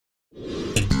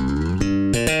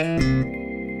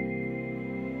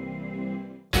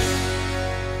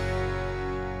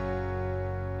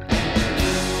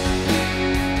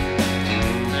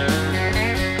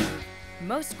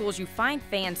schools, you find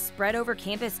fans spread over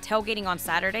campus tailgating on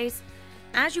Saturdays,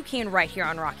 as you can right here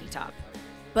on Rocky Top.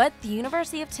 But the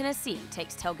University of Tennessee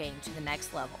takes tailgating to the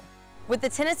next level. With the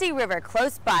Tennessee River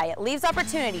close by, it leaves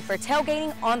opportunity for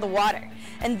tailgating on the water.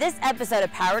 In this episode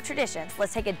of Power Traditions,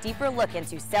 let's take a deeper look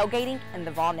into sailgating and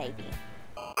the Vol Navy.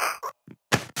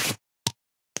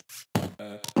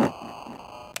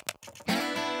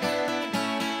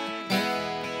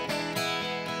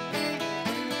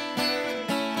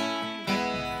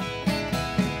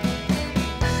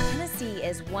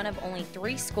 Is one of only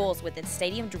 3 schools with its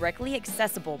stadium directly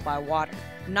accessible by water.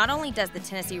 Not only does the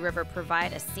Tennessee River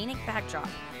provide a scenic backdrop,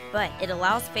 but it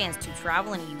allows fans to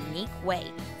travel in a unique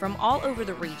way from all over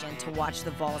the region to watch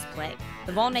the Vols play.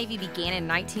 The Vol Navy began in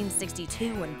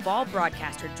 1962 when Vol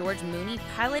broadcaster George Mooney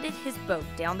piloted his boat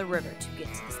down the river to get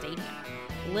to the stadium.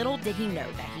 Little did he know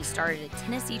that he started a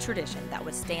Tennessee tradition that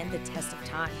would stand the test of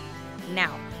time.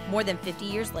 Now, more than 50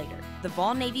 years later, the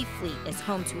Vol Navy fleet is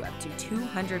home to up to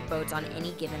 200 boats on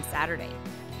any given Saturday.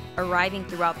 Arriving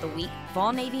throughout the week,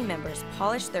 Vol Navy members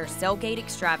polish their sailgate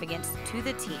extravagance to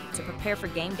the T to prepare for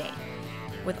game day.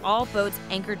 With all boats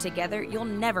anchored together, you'll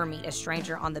never meet a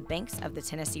stranger on the banks of the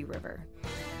Tennessee River.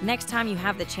 Next time you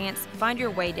have the chance, find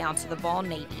your way down to the Vol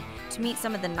Navy to meet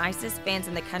some of the nicest fans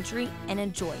in the country and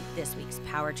enjoy this week's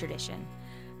Power Tradition.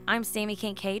 I'm Sami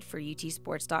Kincaid for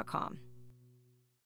UTSports.com.